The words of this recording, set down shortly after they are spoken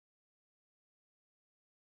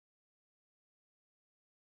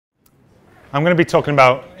I'm going to be talking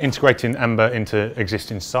about integrating Ember into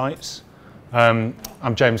existing sites. I'm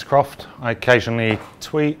James Croft. I occasionally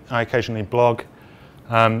tweet, I occasionally blog,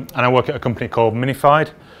 and I work at a company called Minified.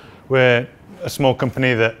 We're a small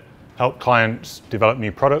company that help clients develop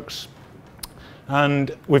new products.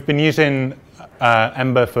 And we've been using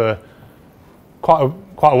Ember for quite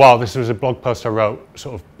a while. This was a blog post I wrote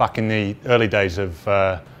sort of back in the early days of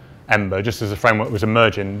Ember, just as the framework was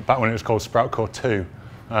emerging, back when it was called Sprout Core 2.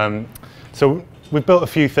 So we've built a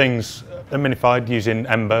few things at Minified using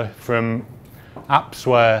Ember, from apps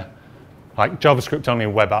where, like JavaScript only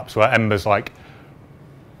web apps, where Ember's like,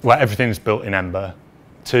 where everything's built in Ember,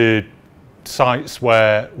 to sites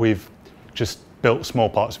where we've just built small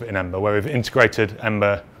parts of it in Ember, where we've integrated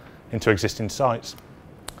Ember into existing sites.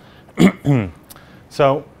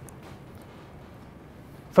 So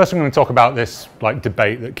first I'm going to talk about this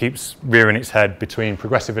debate that keeps rearing its head between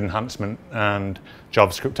progressive enhancement and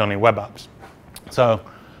JavaScript only web apps. So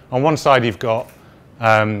on one side you've got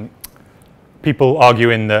people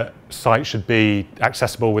arguing that sites should be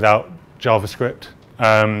accessible without JavaScript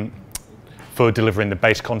for delivering the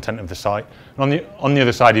base content of the site. And on the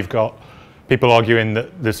other side you've got people arguing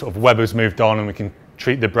that the sort of web has moved on and we can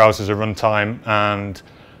treat the browser as a runtime, and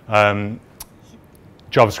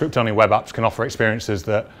JavaScript only web apps can offer experiences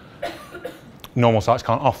that normal sites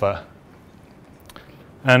can't offer.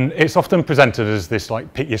 And it's often presented as this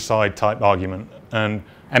pick your side type argument, and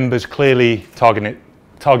Ember's clearly targeting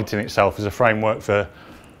itself as a framework for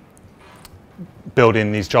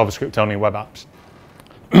building these JavaScript only web apps.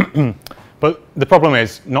 But the problem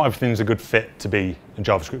is not everything's a good fit to be a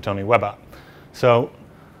JavaScript only web app. So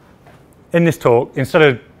in this talk, instead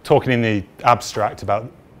of talking in the abstract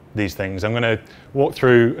about these things, I'm going to walk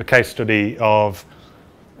through a case study of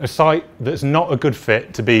a site that's not a good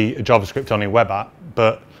fit to be a JavaScript only web app,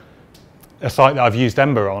 but a site that I've used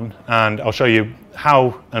Ember on, and I'll show you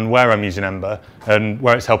how and where I'm using Ember and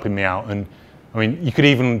where it's helping me out. And I mean, you could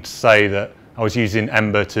even say that I was using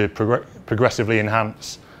Ember to progressively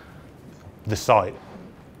enhance the site.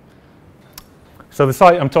 So the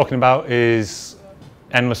site I'm talking about is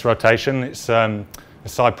Endless Rotation. It's a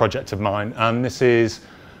side project of mine, and this is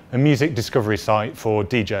a music discovery site for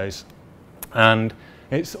DJs. And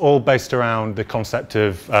it's all based around the concept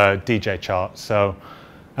of DJ charts. So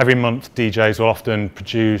every month DJs will often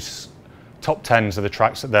produce top 10s of the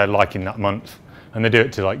tracks that they're liking that month, and they do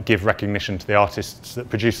it to give recognition to the artists that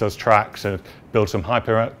produce those tracks and build some hype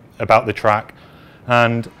about the track.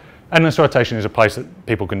 And Endless Rotation is a place that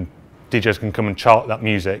DJs can come and chart that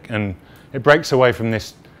music, and it breaks away from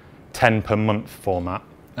this 10 per month format,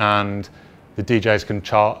 and the DJs can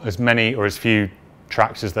chart as many or as few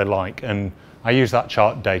tracks as they like. And I use that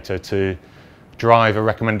chart data to drive a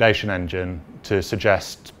recommendation engine to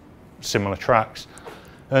suggest similar tracks.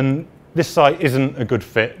 And this site isn't a good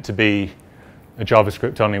fit to be a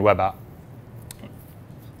JavaScript only web app.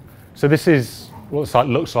 So this is what the site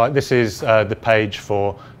looks like. This is the page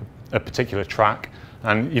for a particular track,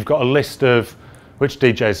 and you've got a list of which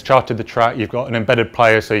DJs charted the track. You've got an embedded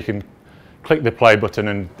player, so you can click the play button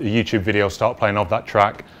and the YouTube video will start playing of that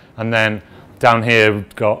track. And then down here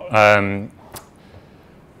we've got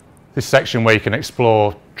this section where you can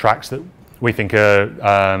explore tracks that we think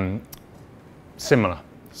are similar.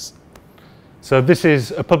 So this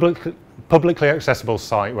is a publicly accessible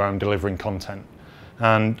site where I'm delivering content,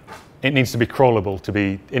 and it needs to be crawlable to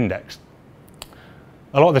be indexed.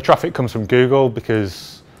 A lot of the traffic comes from Google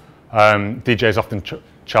because DJs often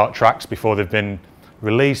chart tracks before they've been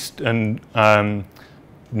released, and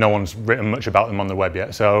no one's written much about them on the web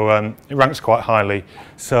yet, so it ranks quite highly.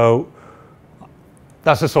 So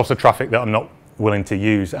that's a source of traffic that I'm not willing to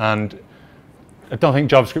use, and I don't think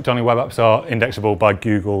JavaScript only web apps are indexable by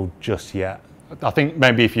Google just yet. I think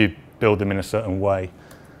maybe if you build them in a certain way.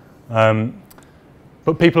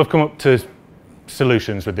 But people have come up to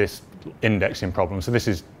solutions with this indexing problem. So this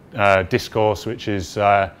is Discourse, which is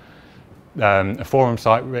a forum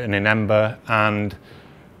site written in Ember, and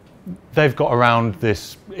they've got around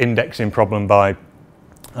this indexing problem by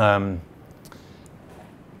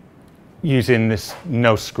using this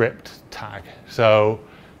no script tag. So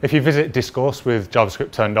if you visit Discourse with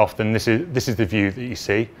JavaScript turned off, then this is the view that you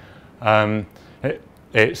see.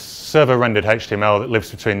 It's server rendered HTML that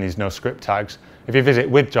lives between these no script tags. If you visit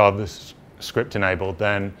with JavaScript enabled,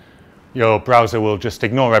 then your browser will just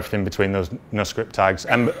ignore everything between those no script tags.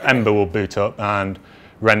 Ember will boot up and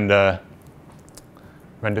render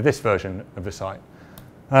this version of the site.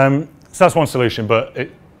 So that's one solution, but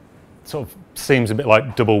it sort of seems a bit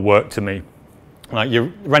like double work to me.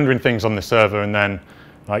 You're rendering things on the server, and then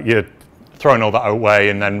you're throwing all that away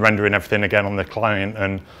and then rendering everything again on the client,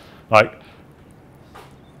 and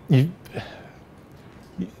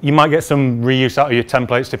you might get some reuse out of your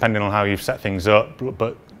templates depending on how you've set things up,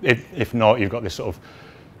 but if not, you've got this sort of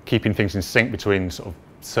keeping things in sync between sort of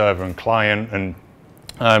server and client, and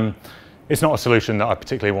it's not a solution that I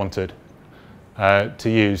particularly wanted to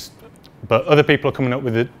use. But other people are coming up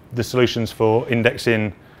with the solutions for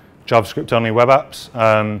indexing JavaScript-only web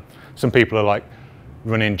apps. Some people are like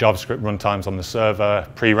running JavaScript runtimes on the server,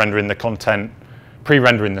 pre-rendering the content,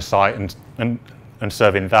 pre-rendering the site, and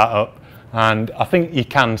serving that up. And I think you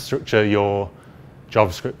can structure your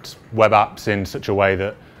JavaScript web apps in such a way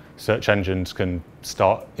that search engines can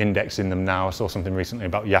start indexing them now. I saw something recently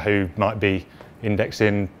about Yahoo might be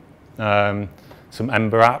indexing some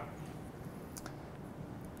Ember app.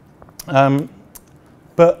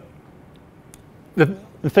 But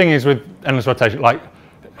the thing is with endless rotation, like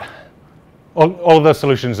all of those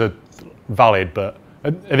solutions are valid, but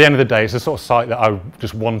at the end of the day, it's the sort of site that I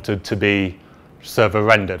just wanted to be server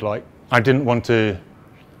rendered. Like I didn't want to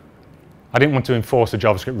enforce a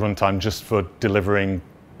JavaScript runtime just for delivering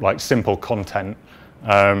like simple content.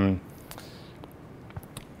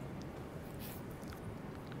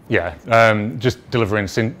 Just delivering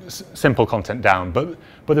simple content down, but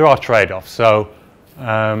there are trade-offs. So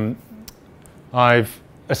I've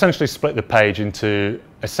essentially split the page into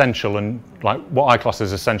essential and like what I class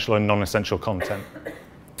as essential and non-essential content.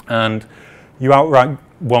 And you outright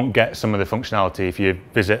won't get some of the functionality if you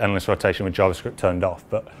visit endless rotation with JavaScript turned off,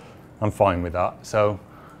 but I'm fine with that. So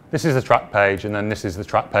this is the track page, and then this is the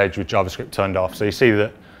track page with JavaScript turned off. So you see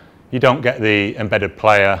that you don't get the embedded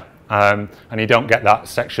player, and you don't get that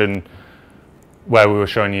section where we were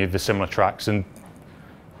showing you the similar tracks. And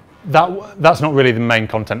that's not really the main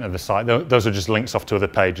content of the site. Those are just links off to other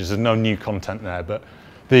pages. There's no new content there, but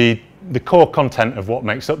the core content of what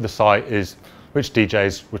makes up the site is which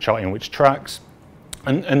DJs were charting which tracks,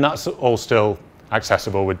 and that's all still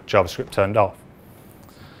accessible with JavaScript turned off.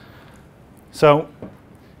 So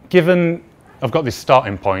given I've got this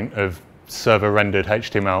starting point of server rendered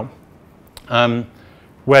HTML,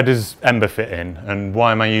 where does Ember fit in, and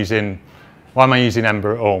why am I using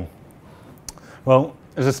Ember at all? Well,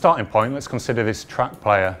 as a starting point, let's consider this track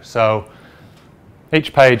player. So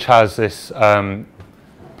each page has this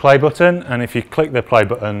play button, and if you click the play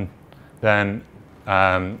button, then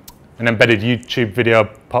an embedded YouTube video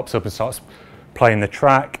pops up and starts playing the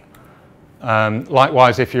track.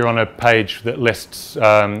 Likewise, if you're on a page that lists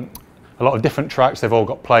a lot of different tracks, they've all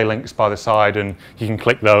got play links by the side, and you can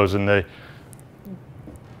click those and the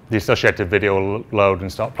associated video will load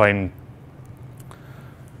and start playing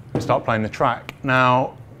the track.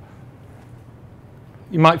 Now,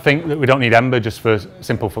 you might think that we don't need Ember just for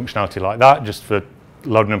simple functionality like that, just for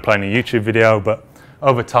loading and playing a YouTube video, but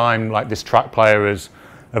over time, like this track player has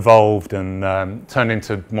evolved and turned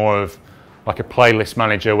into more of like a playlist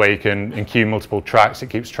manager where you can enqueue multiple tracks. It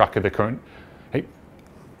keeps track of the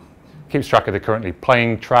currently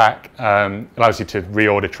playing track, allows you to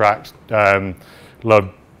reorder tracks, load,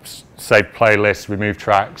 save playlists, remove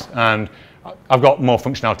tracks, and I've got more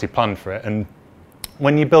functionality planned for it. And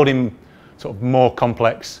when you're building sort of more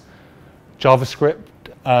complex JavaScript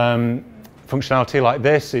functionality like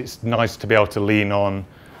this, it's nice to be able to lean on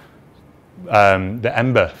the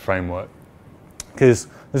Ember framework, because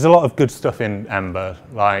there's a lot of good stuff in Ember,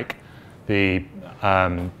 like there's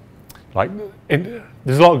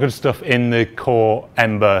a lot of good stuff in the core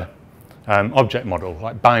Ember object model,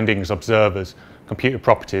 like bindings, observers, computer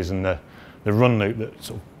properties, and the run loop that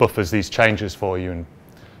sort of buffers these changes for you and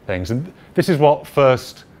things. And this is what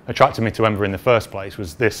first attracted me to Ember in the first place,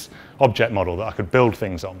 was this object model that I could build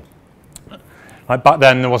things on. Like back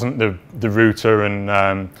then, there wasn't the router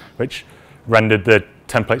and which rendered the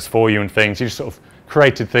templates for you and things. You just sort of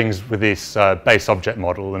created things with this base object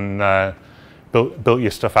model and built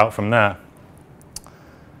your stuff out from there.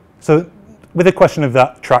 So with the question of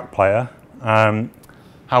that track player,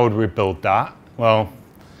 how would we build that? Well,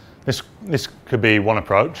 this could be one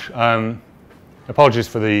approach. Apologies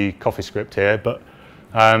for the coffee script here, but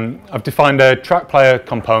I've defined a track player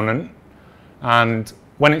component, and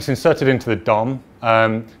when it's inserted into the DOM,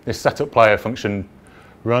 this setup player function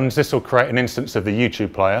runs. This will create an instance of the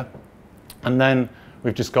YouTube player, and then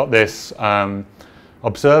we've just got this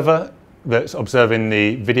observer that's observing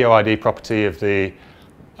the video ID property of the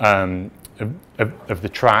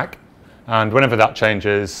track, and whenever that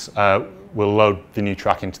changes, we'll load the new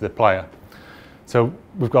track into the player. So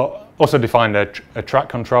we've got also defined a track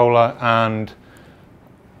controller, and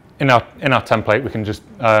in our template we can just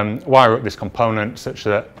wire up this component such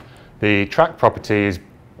that the track property is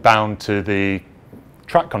bound to the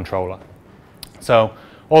track controller. So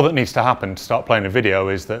all that needs to happen to start playing a video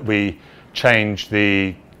is that we change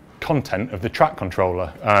the content of the track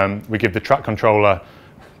controller. We give the track controller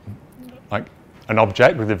like an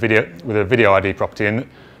object with a video ID property, and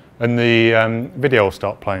the video will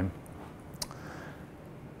start playing.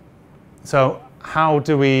 So how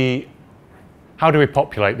do we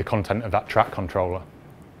populate the content of that track controller?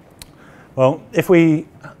 Well, if we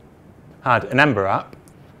had an Ember app,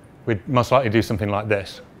 we'd most likely do something like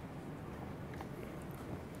this.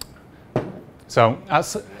 So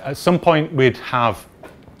at some point we'd have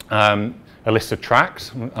a list of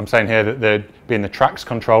tracks. I'm saying here that there'd be in the tracks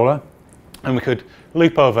controller, and we could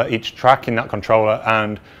loop over each track in that controller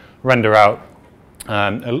and render out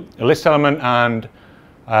a list element and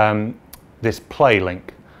this play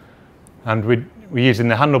link. And we're using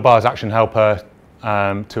the handlebars action helper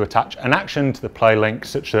to attach an action to the play link,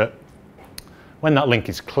 such that when that link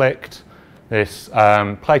is clicked, this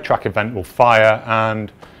play track event will fire,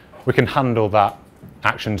 and we can handle that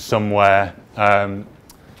action somewhere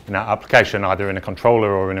in our application, either in a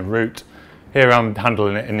controller or in a route. Here I'm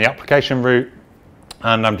handling it in the application route,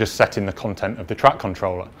 and I'm just setting the content of the track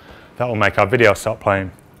controller. That will make our video start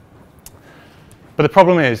playing. But the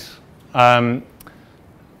problem is, on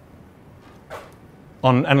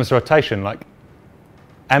endless rotation, like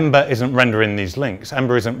Ember isn't rendering these links.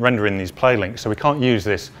 Ember isn't rendering these play links, so we can't use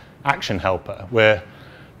this action helper where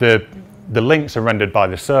the links are rendered by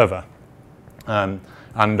the server and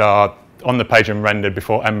are on the page and rendered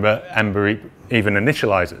before Ember even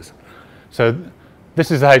initializes. So this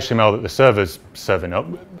is the HTML that the server's serving up.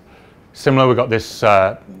 Similar, we've got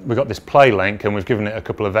this play link, and we've given it a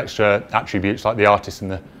couple of extra attributes like the artist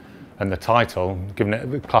and the title, given it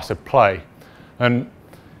the class of play. And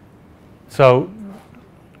so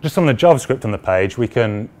just on the JavaScript on the page, we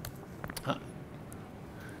can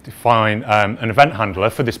define an event handler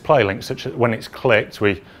for this play link, such that when it's clicked,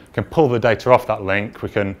 we can pull the data off that link, we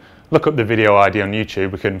can look up the video ID on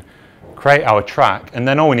YouTube, we can create our track, and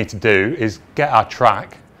then all we need to do is get our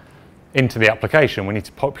track into the application. We need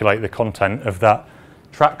to populate the content of that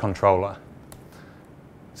track controller.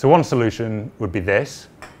 So one solution would be this.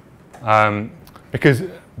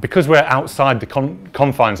 Because we're outside the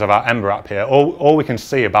confines of our Ember app here, all we can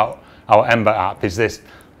see about our Ember app is this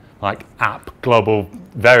like app global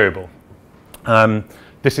variable.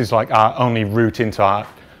 This is like our only route into our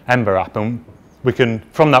Ember app, and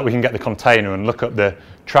from that we can get the container and look up the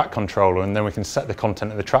track controller, and then we can set the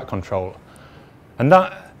content of the track controller. And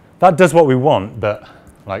that does what we want, but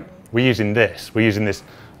like we're using this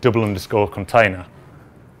double underscore container.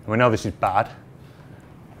 And we know this is bad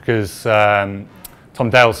because Tom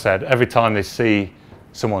Dale said every time they see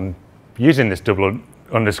someone using this double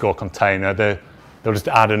underscore container, they'll just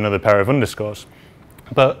add another pair of underscores.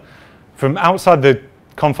 But from outside the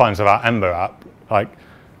confines of our Ember app, like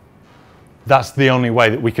that's the only way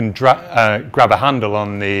that we can grab a handle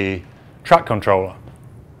on the track controller.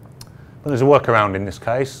 But there's a workaround in this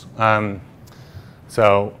case.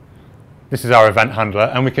 So this is our event handler,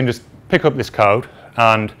 and we can just pick up this code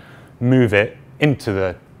and move it into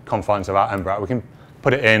the confines of our Ember app. We can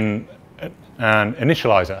put it in an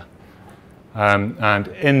initializer. And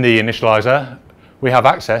in the initializer, we have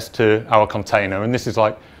access to our container, and this is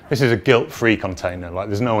a guilt-free container. Like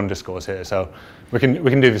there's no underscores here, so we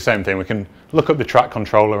can do the same thing. We can look up the track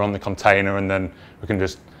controller on the container, and then we can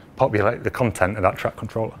just populate the content of that track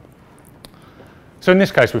controller. So in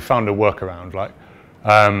this case, we've found a workaround. Like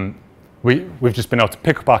we've just been able to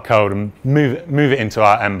pick up our code and move it into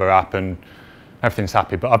our Ember app, and everything's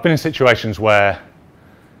happy. But I've been in situations where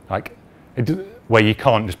where you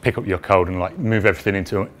can't just pick up your code and like move everything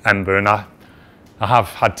into Ember, and I have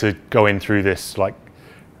had to go in through this like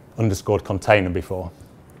underscored container before.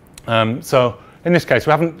 So in this case,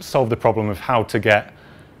 we haven't solved the problem of how to get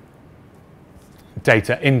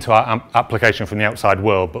data into our application from the outside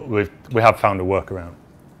world, but we have found a workaround.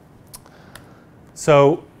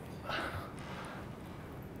 So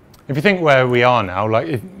if you think where we are now, like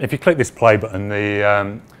if you click this play button,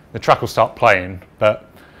 the track will start playing, but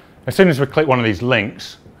as soon as we click one of these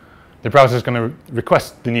links, the browser is going to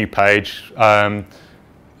request the new page and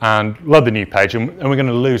load the new page, and we're going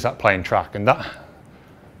to lose that playing track, and that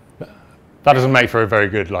doesn't make for a very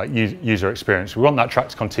good like user experience. We want that track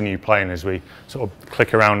to continue playing as we sort of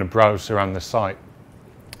click around and browse around the site.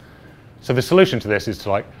 So the solution to this is to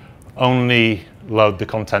like only load the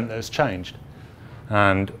content that has changed,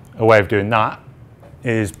 and a way of doing that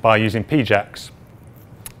is by using PJAX.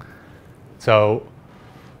 So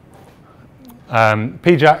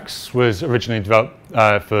PJAX was originally developed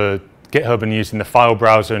for GitHub and used in the file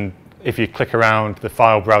browser, and if you click around the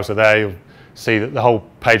file browser there, you'll see that the whole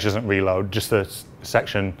page doesn't reload, just the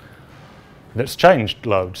section that's changed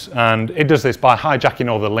loads. And it does this by hijacking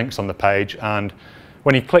all the links on the page, and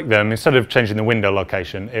when you click them, instead of changing the window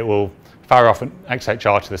location, it will fire off an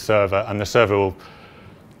XHR to the server, and the server will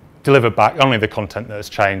deliver back only the content that has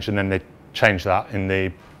changed, and then they change that in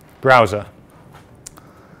the browser.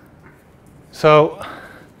 So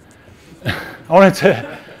I wanted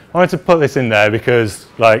to put this in there because,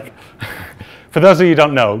 like, for those of you who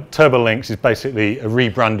don't know, TurboLinks is basically a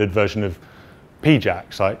rebranded version of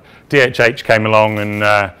PJAX. Like, DHH came along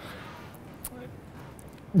and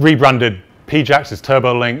rebranded PJAX as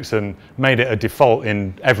TurboLinks and made it a default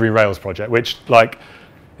in every Rails project, which, like,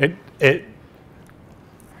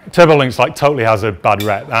 TurboLinks, like, totally has a bad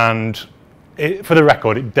rep, and for the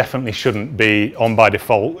record, it definitely shouldn't be on by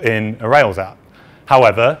default in a Rails app.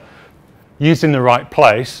 However, used in the right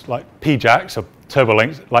place, like PJAX or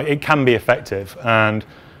TurboLinks, like, it can be effective. And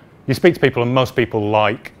you speak to people, and most people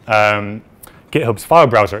like GitHub's file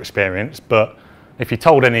browser experience, but if you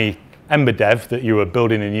told any Ember dev that you were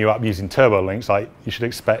building a new app using TurboLinks, like, you should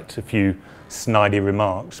expect a few snidey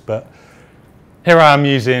remarks. But here I am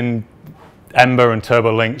using Ember and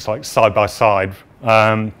TurboLinks, like, side by side.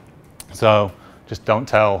 So just don't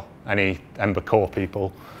tell any Ember core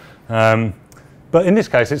people. But in this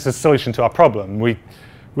case, it's a solution to our problem.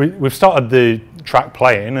 We've started the track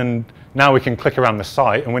playing, and now we can click around the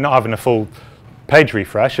site, and we're not having a full page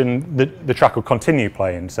refresh, and the track will continue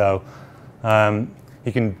playing. So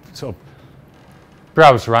you can sort of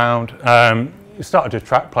browse around. You started the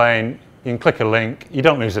track playing. You can click a link. You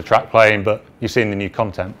don't lose the track playing, but you're seeing the new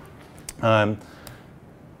content. And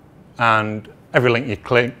every link you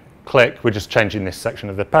click, we're just changing this section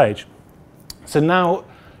of the page. So now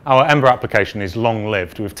our Ember application is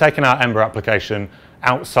long-lived. We've taken our Ember application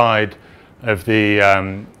outside of the,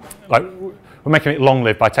 like, we're making it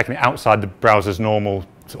long-lived by taking it outside the browser's normal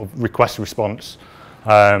sort of request response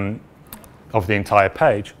of the entire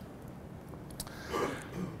page.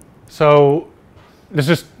 So there's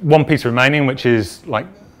just one piece remaining, which is, like,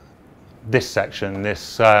 this section,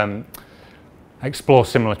 this explore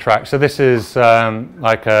similar track. So this is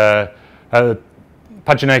like a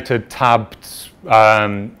paginated tabbed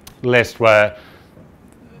list where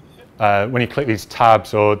when you click these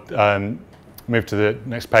tabs or move to the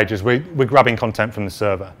next pages, we're grabbing content from the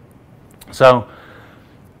server. So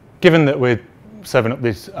given that we're serving up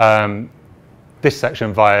this, this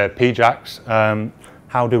section via PJAX,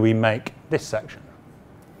 how do we make this section?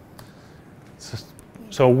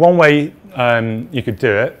 So one way you could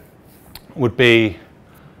do it would be,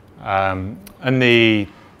 in the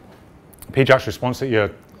PJAX response that you're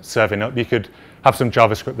serving up, you could have some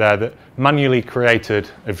JavaScript there that manually created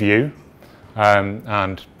a view,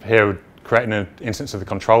 and here would creating an instance of the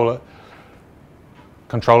controller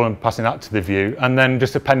and passing that to the view, and then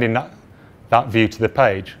just appending that view to the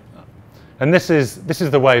page. And this is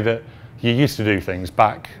the way that you used to do things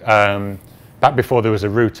back before there was a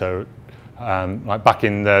router, like back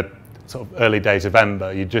in the sort of early days of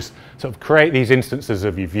Ember. You'd just sort of create these instances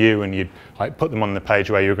of your view, and you'd, like, put them on the page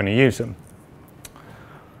where you're going to use them.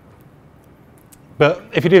 But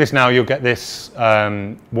if you do this now, you'll get this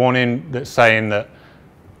warning that's saying that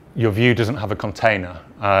your view doesn't have a container.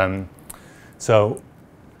 So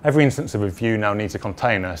every instance of a view now needs a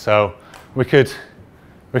container. So we could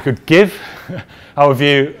give our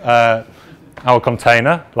view our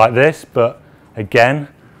container like this, but again,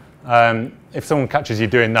 if someone catches you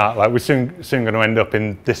doing that, like, we're soon going to end up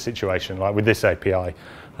in this situation, like with this API.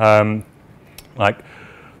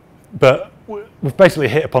 But we've basically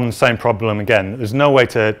hit upon the same problem again. There's no way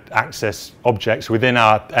to access objects within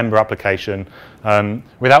our Ember application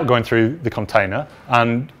without going through the container,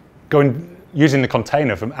 and using the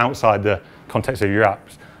container from outside the context of your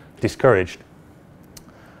apps discouraged.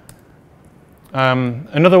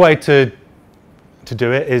 Another way to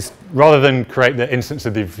do it is, rather than create the instance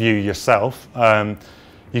of the view yourself,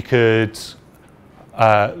 you could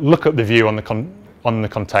look up the view on the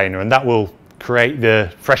container, and that will create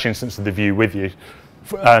the fresh instance of the view with you,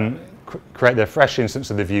 and create the fresh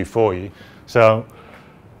instance of the view for you. So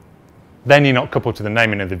then you're not coupled to the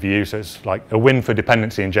naming of the view, so it's like a win for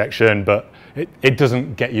dependency injection, but it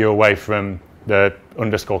doesn't get you away from the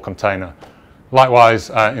underscore container.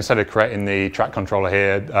 Likewise, instead of creating the track controller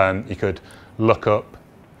here, you could look up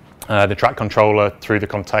the track controller through the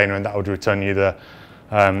container, and that would return you the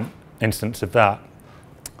instance of that.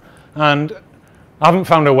 And I haven't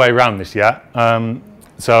found a way around this yet,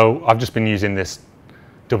 so I've just been using this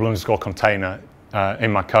double underscore container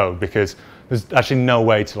in my code, because there's actually no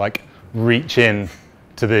way to, like, reach into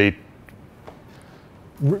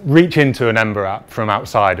an Ember app from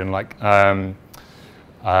outside and, like,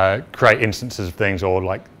 create instances of things or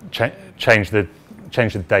like change the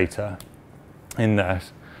data in there.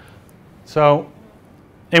 So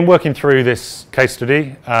in working through this case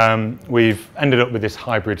study, we've ended up with this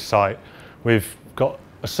hybrid site. We've got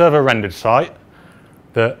a server rendered site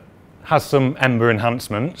that has some Ember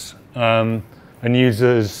enhancements and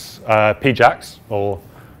uses PJAX or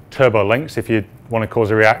turbo links if you want to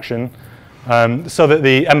cause a reaction, so that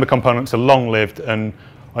the Ember components are long-lived and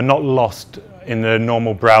are not lost in the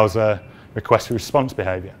normal browser request-response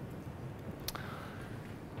behavior.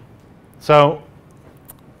 So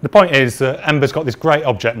the point is that Ember's got this great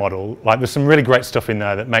object model. Like, there's some really great stuff in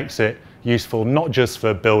there that makes it useful not just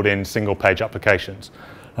for building single-page applications.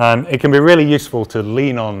 It can be really useful to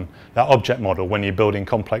lean on that object model when you're building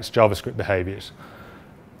complex JavaScript behaviors.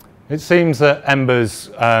 It seems that Ember's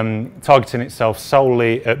targeting itself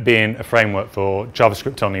solely at being a framework for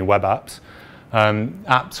JavaScript-only web apps,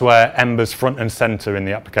 apps where Ember's front and center in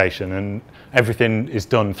the application and everything is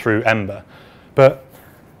done through Ember. But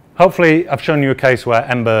hopefully I've shown you a case where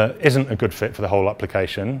Ember isn't a good fit for the whole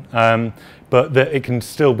application, but that it can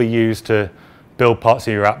still be used to build parts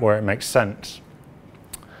of your app where it makes sense.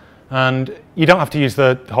 And you don't have to use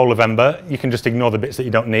the whole of Ember. You can just ignore the bits that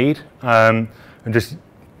you don't need and just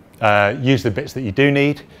use the bits that you do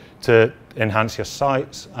need to enhance your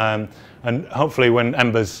sites. And hopefully when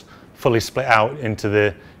Ember's fully split out into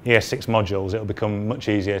the ES6 modules, it'll become much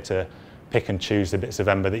easier to pick and choose the bits of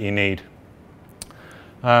Ember that you need.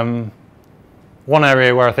 One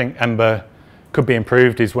area where I think Ember could be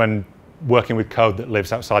improved is when working with code that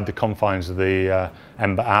lives outside the confines of the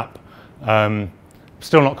Ember app.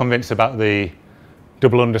 Still not convinced about the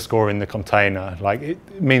double underscore in the container. Like,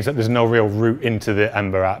 it means that there's no real route into the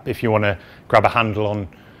Ember app. If you want to grab a handle on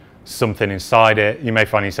something inside it, you may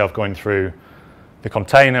find yourself going through the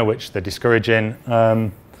container, which they're discouraging.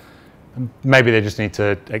 Maybe they just need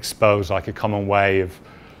to expose like a common way of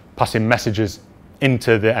passing messages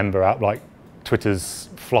into the Ember app, like Twitter's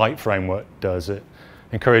Flight framework does. It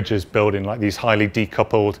encourages building like these highly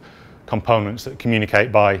decoupled components that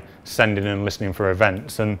communicate by sending and listening for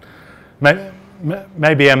events. And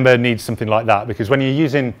maybe Ember needs something like that, because when you're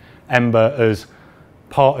using Ember as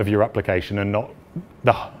part of your application and not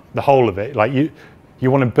the whole of it, like you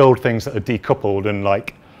want to build things that are decoupled, and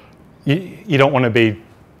like you don't want to be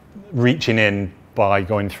reaching in by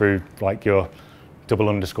going through like your double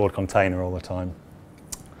underscored container all the time.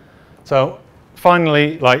 So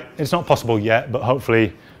finally, like, it's not possible yet, but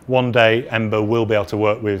hopefully one day Ember will be able to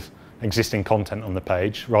work with existing content on the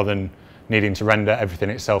page rather than needing to render everything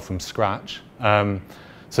itself from scratch.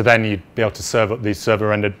 So then you'd be able to serve up these server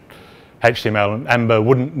rendered HTML, and Ember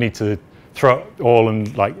wouldn't need to throw it all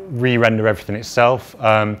and like re-render everything itself.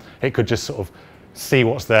 It could just sort of see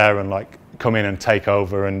what's there and like come in and take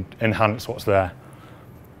over and enhance what's there.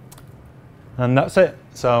 And that's it.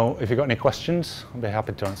 So if you've got any questions, I'll be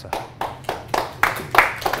happy to answer.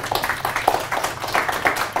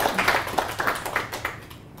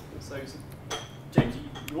 So James,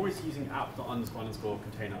 you're always using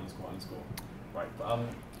app.__container__, right? But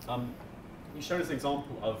you showed us an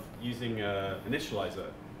example of using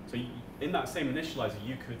initializer. So in that same initializer,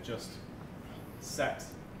 you could just set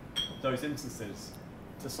those instances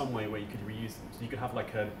to some way where you could reuse them. So you could have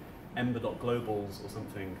like an ember.globals or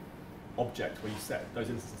something object where you set those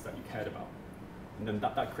instances that you cared about. And then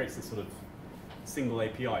that creates this sort of single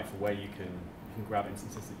API for where you can grab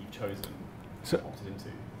instances that you've chosen and opted into.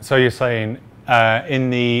 So you're saying in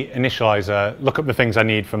the initializer, look up the things I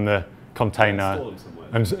need from the container. Store them somewhere.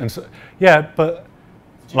 And so, yeah, but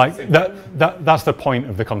like that's the point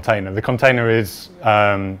of the container. The container is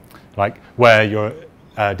like where your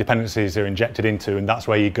dependencies are injected into, and that's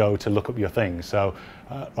where you go to look up your things. So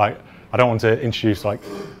like, I don't want to introduce like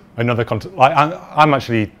another container. Like, I'm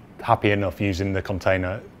actually happy enough using the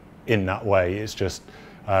container in that way. It's just,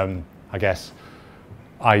 I guess,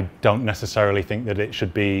 I don't necessarily think that it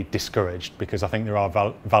should be discouraged, because I think there are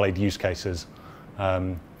valid use cases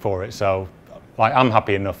for it. So like, I'm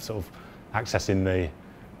happy enough sort of accessing the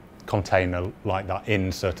container like that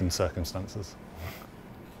in certain circumstances.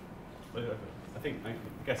 But I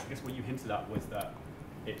guess what you hinted at was that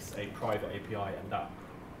it's a private API, and that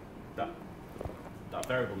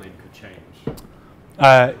variable name could change.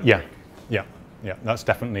 Yeah. That's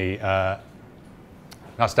definitely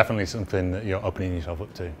something that you're opening yourself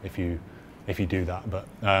up to if you do that. But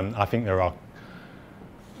I think there are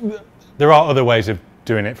other ways of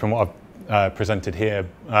doing it from what I've presented here.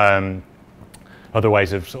 Other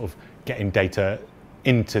ways of sort of getting data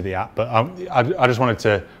into the app. But I just wanted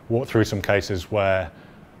to walk through some cases where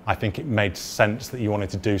I think it made sense that you wanted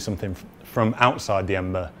to do something from outside the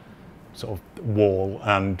Ember sort of wall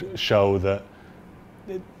and show that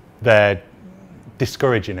they're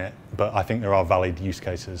discouraging it, but I think there are valid use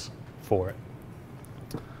cases for it.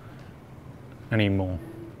 Any more?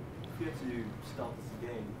 If you had to start this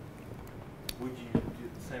again, would you do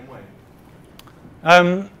it the same way?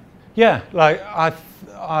 Yeah, like I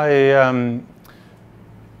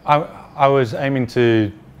was aiming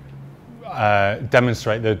to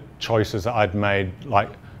demonstrate the choices that I'd made like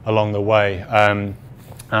along the way,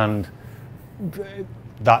 and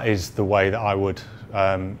that is the way that I would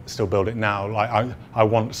still build it now. Like I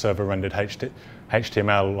want server rendered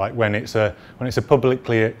HTML. Like when it's a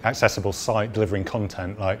publicly accessible site delivering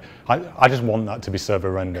content. Like I just want that to be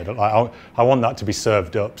server rendered. Like I want that to be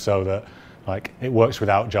served up so that like it works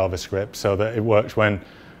without JavaScript, so that it works when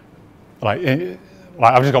like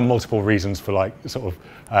I've just got multiple reasons for like sort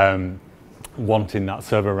of wanting that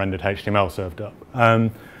server rendered HTML served up.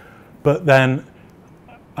 But then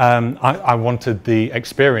I wanted the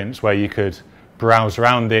experience where you could browse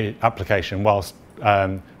around the application whilst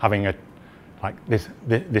having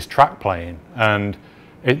this track playing. And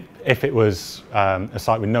if it was a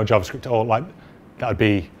site with no JavaScript at all, like that would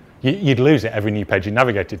be you'd lose it every new page you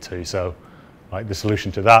navigated to. So like the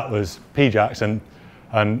solution to that was PJAX,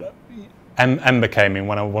 and Ember came in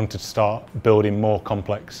when I wanted to start building more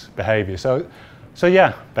complex behavior. So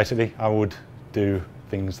yeah, basically I would do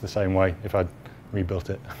things the same way if I'd rebuilt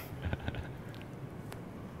it.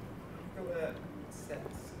 Got a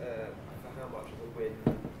sense for how much of a win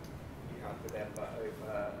you had with Ember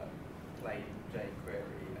over plain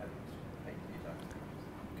jQuery and meetup?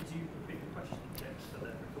 Could you repeat the question, James, for the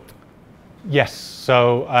recording? Yes,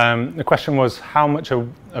 so the question was how much of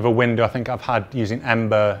a win do I think I've had using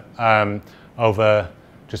Ember over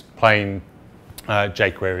just plain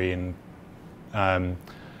jQuery and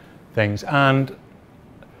things. And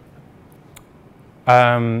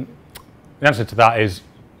the answer to that is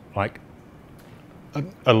like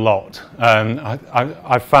a lot.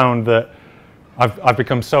 I've found that I've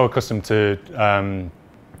become so accustomed to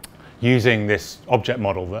using this object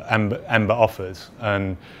model that Ember offers,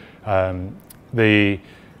 and the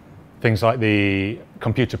things like the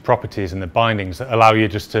computer properties and the bindings that allow you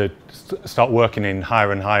just to start working in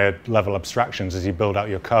higher and higher level abstractions as you build out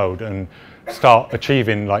your code and start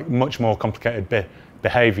achieving like much more complicated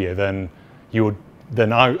behavior than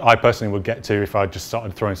I personally would get to if I just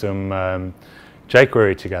started throwing some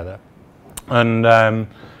jQuery together. And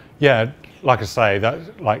yeah, like I say,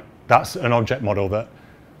 that's an object model that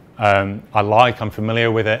I like. I'm familiar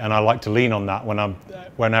with it, and I like to lean on that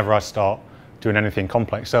whenever I start doing anything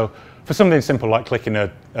complex. So for something simple like clicking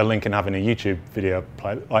a link and having a YouTube video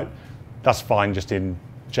play, like that's fine just in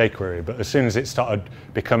jQuery. But as soon as it started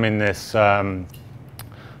becoming this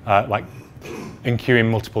like enqueuing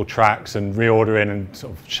multiple tracks and reordering and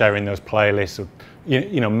sort of sharing those playlists, or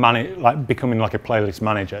like becoming like a playlist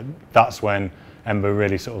manager, that's when Ember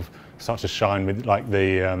really sort of starts to shine with like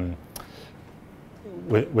the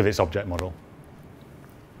with its object model.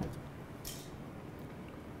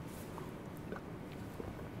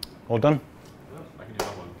 All done? I can do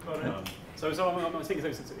that one. So I'm thinking,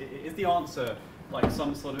 is the answer like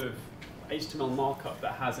some sort of HTML markup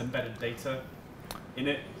that has embedded data in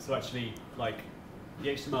it? So actually, like the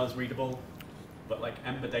HTML is readable, but like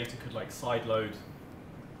Ember data could like sideload.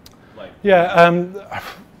 Like yeah,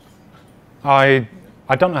 I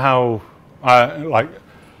don't know how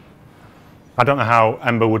I don't know how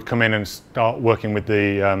Ember would come in and start working with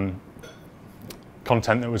the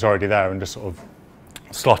content that was already there and just sort of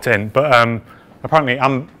slot in. But apparently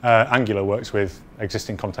Angular works with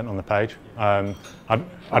existing content on the page. I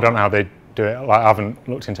don't know how they do it. Like, I haven't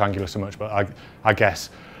looked into Angular so much, but I guess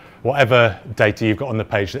whatever data you've got on the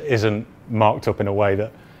page that isn't marked up in a way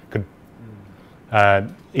that could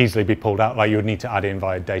easily be pulled out, like you would need to add in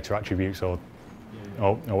via data attributes or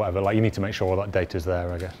whatever. Like you need to make sure all that data is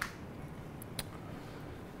there, I guess.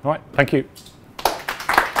 All right, thank you.